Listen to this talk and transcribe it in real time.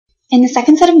In the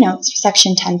second set of notes for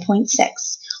section 10.6,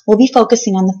 we'll be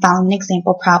focusing on the following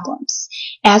example problems.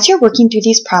 As you're working through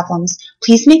these problems,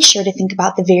 please make sure to think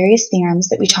about the various theorems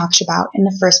that we talked about in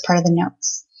the first part of the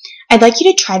notes. I'd like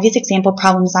you to try these example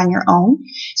problems on your own,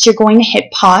 so you're going to hit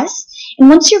pause, and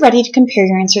once you're ready to compare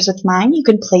your answers with mine, you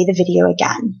can play the video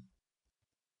again.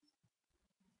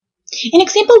 In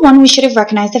example 1, we should have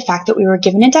recognized the fact that we were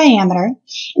given a diameter,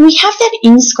 and we have that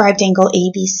inscribed angle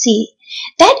ABC.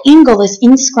 That angle is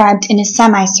inscribed in a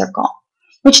semicircle,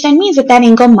 which then means that that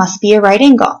angle must be a right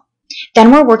angle.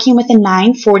 Then we're working with a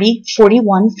 9, 40,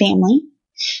 41 family.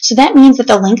 So that means that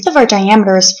the length of our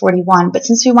diameter is 41, but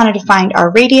since we wanted to find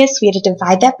our radius, we had to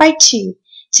divide that by 2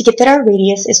 to get that our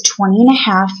radius is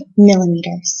 20.5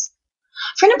 millimeters.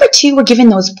 For number 2, we're given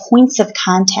those points of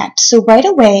contact. So right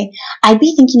away, I'd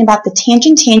be thinking about the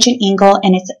tangent-tangent angle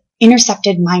and its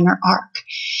intercepted minor arc.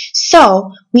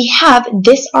 So we have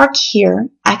this arc here,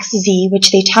 XZ,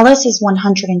 which they tell us is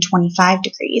 125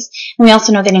 degrees. And we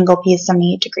also know that angle P is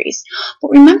 78 degrees.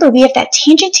 But remember, we have that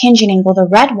tangent-tangent angle, the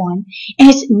red one, and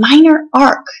its minor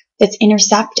arc that's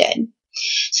intercepted.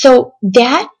 So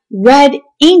that red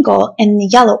angle and the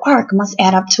yellow arc must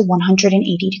add up to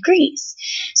 180 degrees.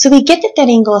 So we get that that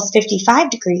angle is 55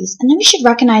 degrees, and then we should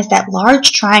recognize that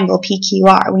large triangle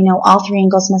PQR. We know all three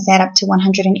angles must add up to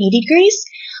 180 degrees,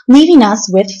 leaving us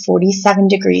with 47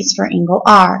 degrees for angle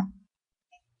R.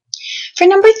 For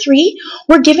number 3,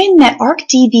 we're given that arc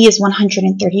DB is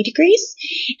 130 degrees,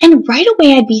 and right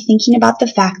away I'd be thinking about the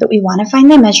fact that we want to find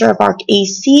the measure of arc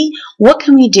AC. What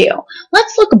can we do?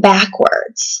 Let's look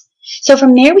backwards. So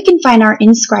from there we can find our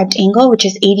inscribed angle, which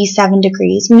is 87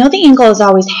 degrees. We know the angle is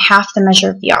always half the measure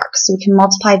of the arc, so we can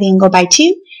multiply the angle by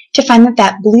 2 to find that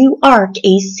that blue arc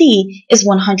AC is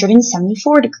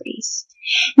 174 degrees.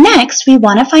 Next, we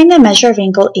want to find the measure of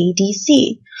angle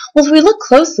ADC. Well, if we look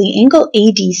closely, angle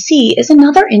ADC is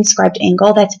another inscribed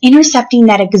angle that's intercepting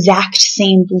that exact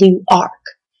same blue arc.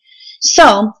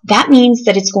 So that means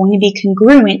that it's going to be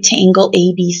congruent to angle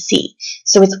ABC,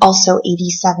 so it's also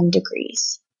 87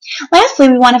 degrees. Lastly,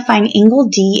 we want to find angle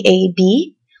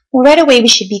DAB. Well, right away we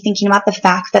should be thinking about the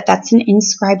fact that that's an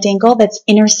inscribed angle that's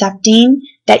intercepting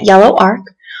that yellow arc,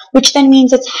 which then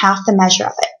means it's half the measure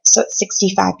of it, so it's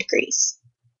 65 degrees.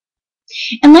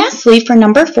 And lastly, for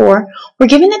number 4, we're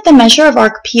given that the measure of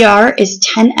arc PR is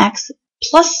 10x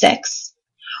plus 6.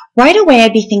 Right away,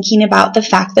 I'd be thinking about the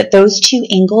fact that those two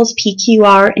angles,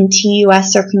 PQR and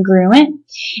TUS, are congruent,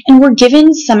 and we're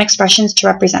given some expressions to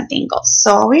represent the angles.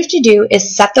 So all we have to do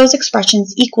is set those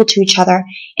expressions equal to each other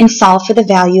and solve for the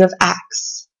value of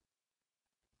x.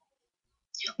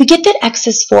 We get that x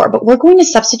is 4, but we're going to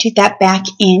substitute that back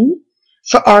in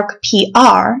for arc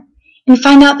PR and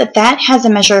find out that that has a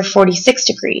measure of 46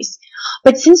 degrees.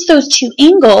 But since those two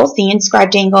angles, the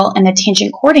inscribed angle and the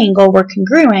tangent chord angle, were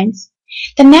congruent,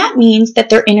 then that means that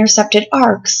their intercepted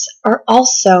arcs are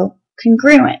also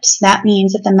congruent. So that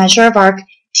means that the measure of arc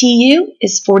TU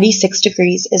is 46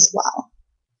 degrees as well.